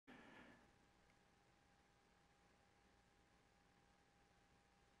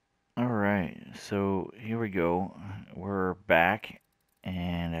so here we go. We're back,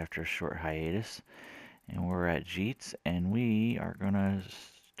 and after a short hiatus, and we're at Jeets, and we are gonna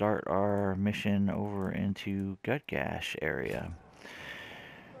start our mission over into Gut Gash area.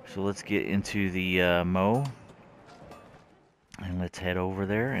 So let's get into the Mo, and let's head over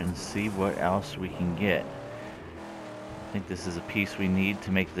there and see what else we can get. I think this is a piece we need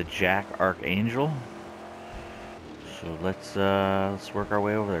to make the Jack Archangel. So let's work our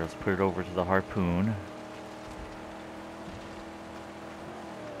way over there. Let's put it over to the harpoon.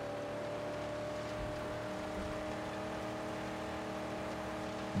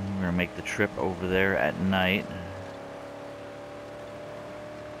 We're gonna make the trip over there at night.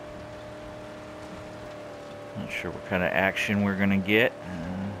 Not sure what kind of action we're gonna get.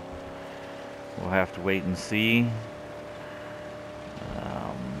 We'll have to wait and see.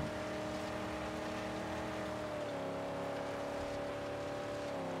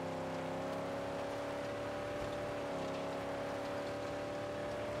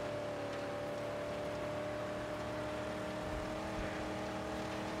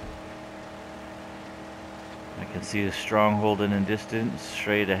 I can see the stronghold in the distance,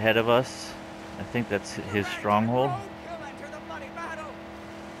 straight ahead of us. I think that's his stronghold.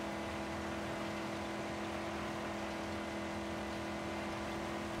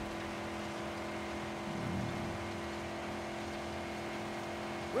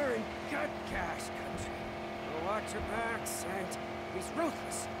 We're in Gut Gash country. Well, watch your back, Saint. He's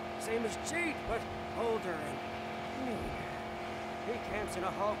ruthless, same as Jeet, but older and mean. He camps in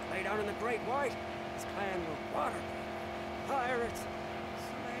a hulk laid down in the Great White. His clan were water people, pirates,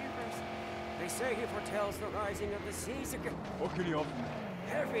 slavers. They say he foretells the rising of the seas again. What can you offer me?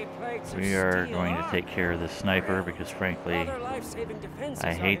 Heavy plates of We are steel going to armor, take care of the sniper because frankly, other life-saving defenses I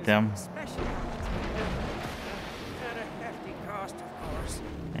are hate his them. specialty. At a hefty cost, of course.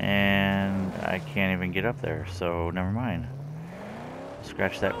 And I can't even get up there, so never mind.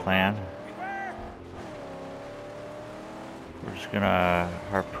 Scratch that plan. We're just gonna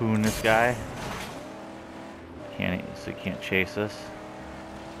harpoon this guy. So he can't chase us.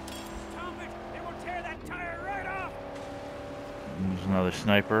 Stop it! It will tear that tire right off! There's another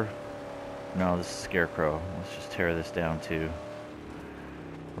sniper. No, this is Scarecrow. Let's just tear this down too.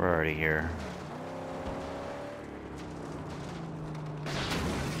 We're already here.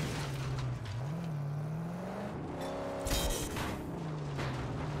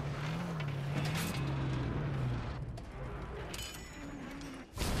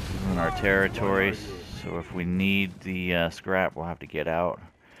 In our territories, so if we need the scrap, we'll have to get out.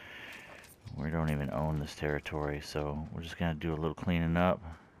 We don't even own this territory, so we're just gonna do a little cleaning up.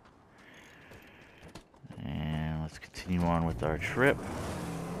 And let's continue on with our trip.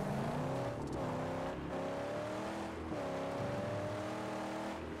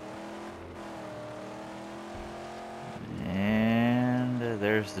 And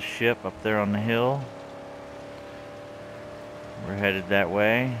there's the ship up there on the hill. We're headed that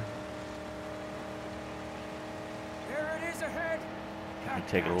way. There it is ahead! We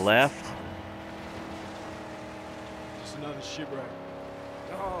take a left. Just another shipwreck.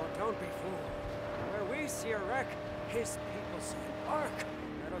 Oh, don't be fooled. Where we see a wreck, his people see an ark.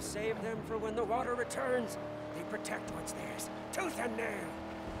 That'll save them for when the water returns. They protect what's theirs, tooth and nail.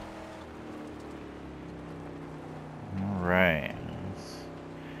 Alright. Let's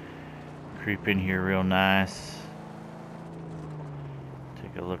creep in here real nice.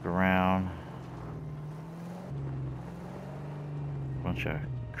 Take a look around. Bunch of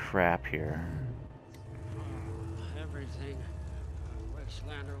crap here. Everything a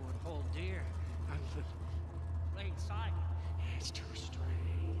Westlander would hold dear. Laid side. It's too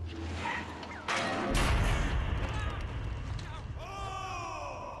strange.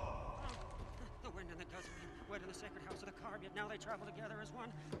 The wind and the dust wed in the sacred house of the Carb, yet now they travel together as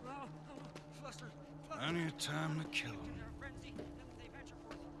one. Flustered. Plenty of time to kill them. In their frenzy, they venture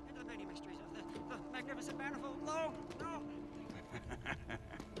forth into the many mysteries of the magnificent manifold. No!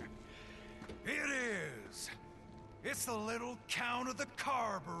 It is. It's the little count of the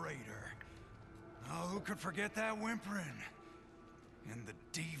carburetor. Oh, who could forget that whimpering? And the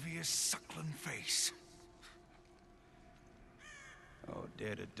devious suckling face. Oh,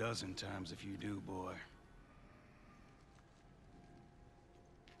 dead a dozen times if you do, boy.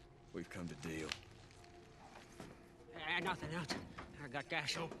 We've come to deal. Nothing else. I got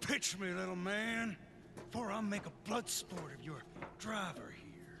gash. So pitch me, little man, before I make a blood sport of your driver here.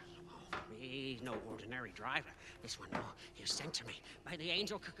 He's no ordinary driver. This one, he was sent to me by the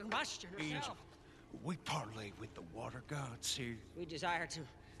angel combustion herself. Angel. We parley with the water gods here. We desire to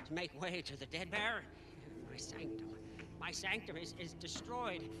make way to the dead baron in my sanctum. My sanctum is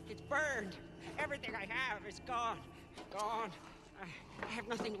destroyed. It's burned. Everything I have is gone. Gone. I have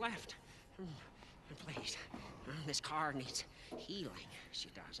nothing left. Please, this car needs healing. She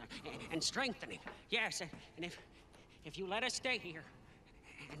does. And strengthening. Yes, and if you let us stay here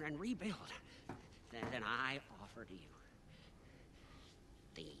and rebuild, then I offer to you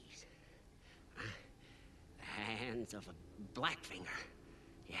these. The hands of a Blackfinger.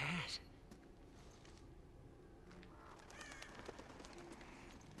 Yes.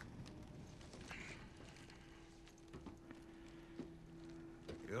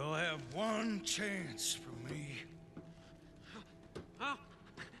 You'll have one chance from me. Oh,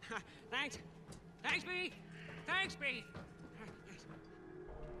 thanks. Thanks, B. Thanks, B.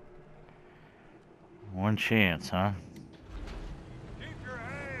 One chance, huh? Keep your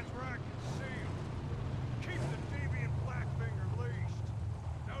hands where I can see 'em. Keep the deviant Blackfinger leashed.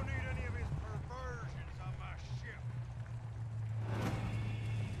 Don't need any of his perversions on my ship.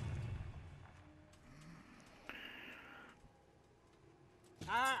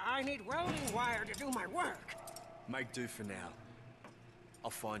 I need welding wire to do my work. Make do for now. I'll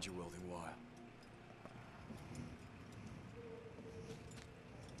find you welding wire.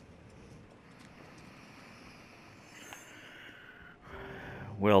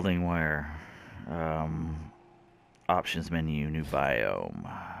 Welding wire. Options menu, new biome.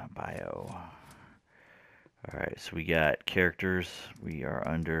 Bio. Alright, so we got characters. We are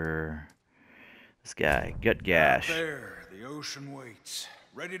under this guy, Gut Gash. Out there, the ocean waits,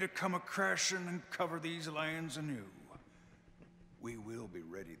 ready to come a-crashing and cover these lands anew. We will be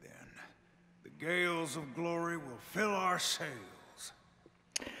ready then. The gales of glory will fill our sails.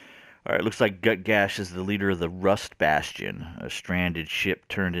 Alright, looks like Gut Gash is the leader of the Rust Bastion, a stranded ship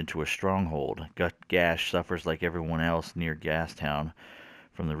turned into a stronghold. Gut Gash suffers like everyone else near Gastown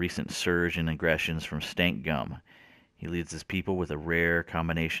from the recent surge in aggressions from Stank Gum. He leads his people with a rare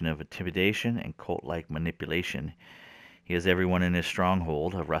combination of intimidation and cult-like manipulation. He has everyone in his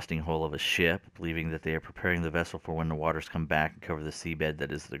stronghold, a rusting hull of a ship, believing that they are preparing the vessel for when the waters come back and cover the seabed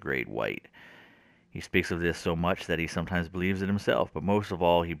that is the Great White. He speaks of this so much that he sometimes believes it himself, but most of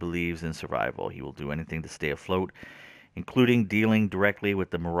all he believes in survival. He will do anything to stay afloat, including dealing directly with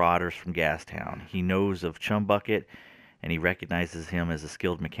the marauders from Gastown. He knows of Chumbucket, and he recognizes him as a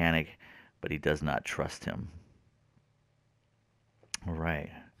skilled mechanic, but he does not trust him.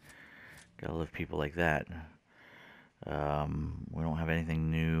 Alright. Gotta love people like that. We don't have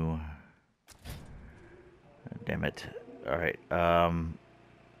anything new. Damn it. Alright.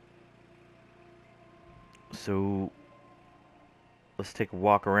 So let's take a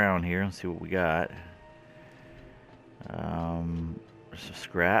walk around here and see what we got. There's some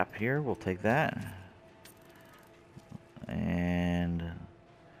scrap here. We'll take that. And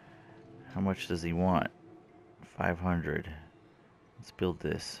how much does he want? 500. Let's build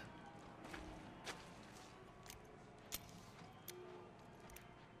this.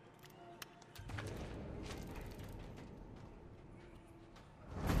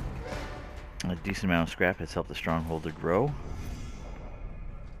 A decent amount of scrap has helped the stronghold to grow.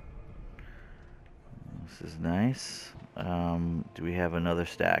 This is nice. Do we have another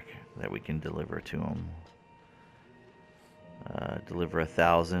stack that we can deliver to him? Deliver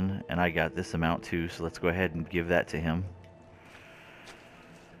 1,000, and I got this amount too, so let's go ahead and give that to him.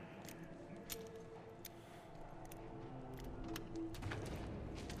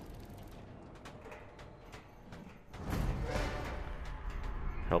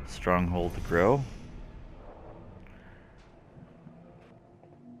 Help the stronghold to grow.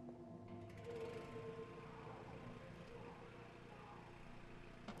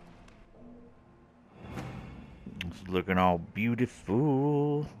 It's looking all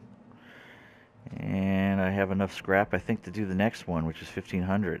beautiful. And I have enough scrap, I think, to do the next one, which is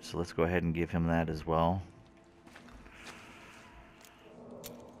 1,500. So let's go ahead and give him that as well.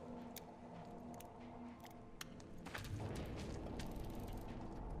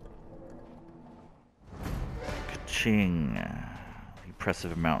 Ka-ching. The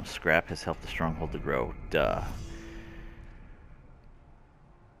impressive amount of scrap has helped the stronghold to grow. Duh.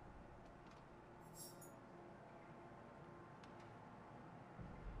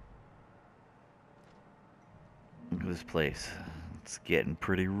 Look at this place. It's getting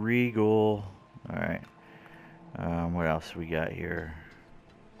pretty regal. Alright. What else we got here?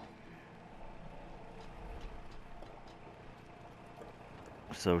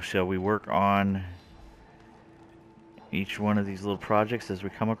 So shall we work on each one of these little projects as we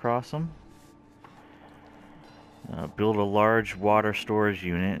come across them? Build a large water storage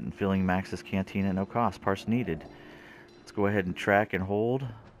unit and filling Max's canteen at no cost. Parts needed. Let's go ahead and track and hold.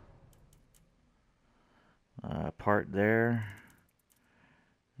 Part there.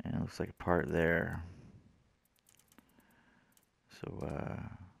 And it looks like a part there. So,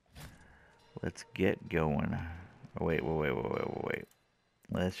 let's get going. Oh, wait.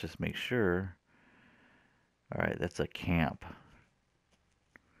 Let's just make sure. Alright, that's a camp.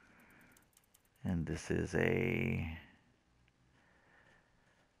 And this is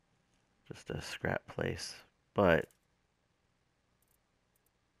just a scrap place. But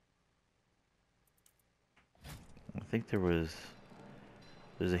I think there's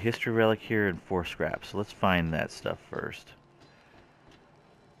a history relic here and 4 scraps. So let's find that stuff first.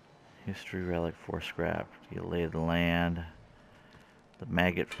 History relic, 4 scrap. You lay the land. The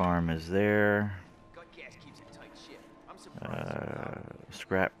maggot farm is there.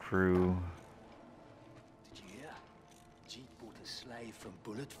 Scrap crew. Did you hear? Jeet bought a slave from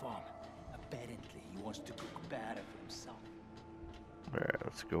Bullet Farm. Apparently, he wants to cook better for himself. Alright,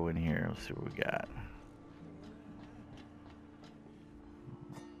 let's go in here. Let's see what we got.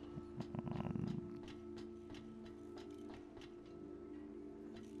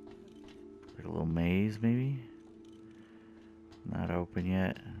 Like a little maze, maybe? Not open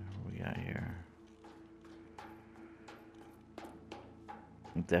yet. What we got here?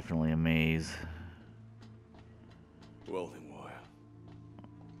 Definitely a maze. Welding wire.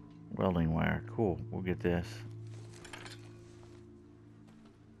 Welding wire. Cool. We'll get this.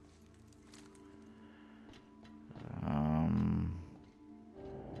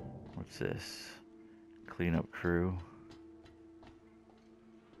 What's this? Cleanup crew.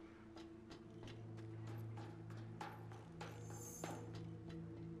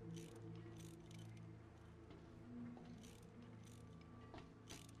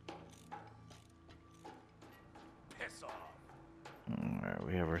 Piss off. Alright,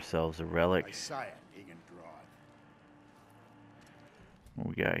 we have ourselves a relic. I say it, he can drive. What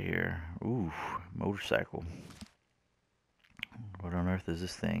we got here? Ooh, motorcycle. What on earth is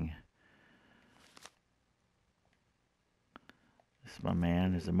this thing? This, my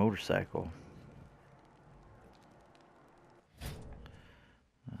man, is a motorcycle.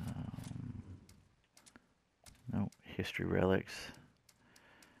 Nope, history relics.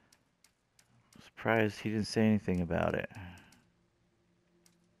 Surprised he didn't say anything about it.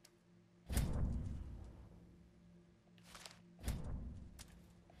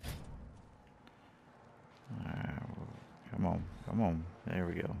 Come on. There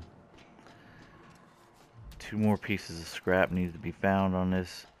we go. 2 more pieces of scrap need to be found on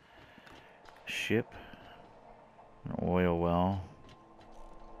this ship. An oil well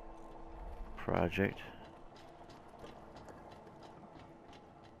project.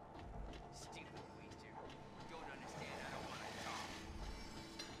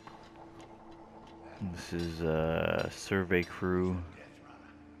 This is a survey crew.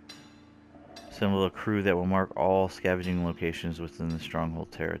 Assemble a crew that will mark all scavenging locations within the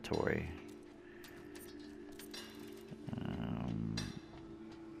stronghold territory.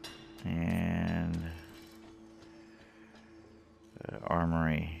 And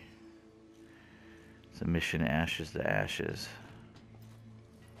armory. It's a mission, ashes to ashes.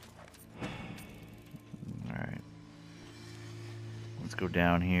 Alright. Let's go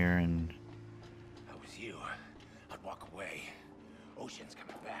down here and... If I was you, I'd walk away. Ocean's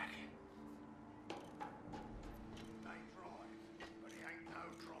coming back. But he ain't no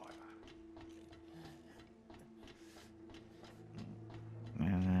driver.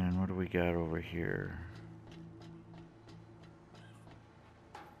 And then what do we got over here?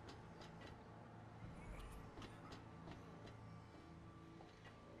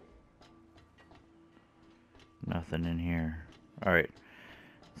 Nothing in here. Alright.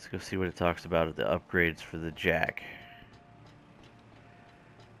 Let's go see what it talks about at the upgrades for the jack.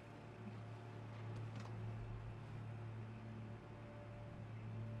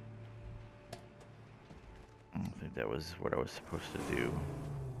 I don't think that was what I was supposed to do.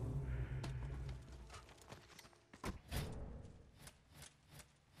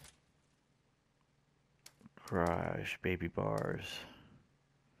 Garage, baby bars.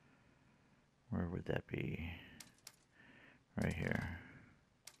 Where would that be? Right here.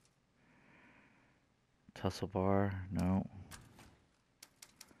 Tussle bar? No.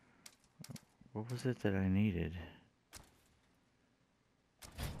 What was it that I needed?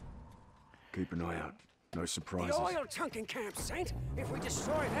 Keep an eye out. No The surprises. oil chunking camps, Saint. If we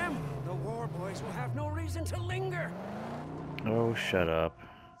destroy them, the war boys will have no reason to linger. Oh, shut up.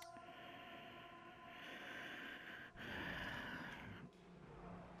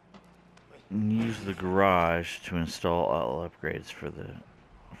 Use the garage to install all upgrades for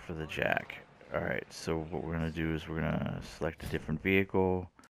the jack. Alright, so what we're gonna do is we're gonna select a different vehicle.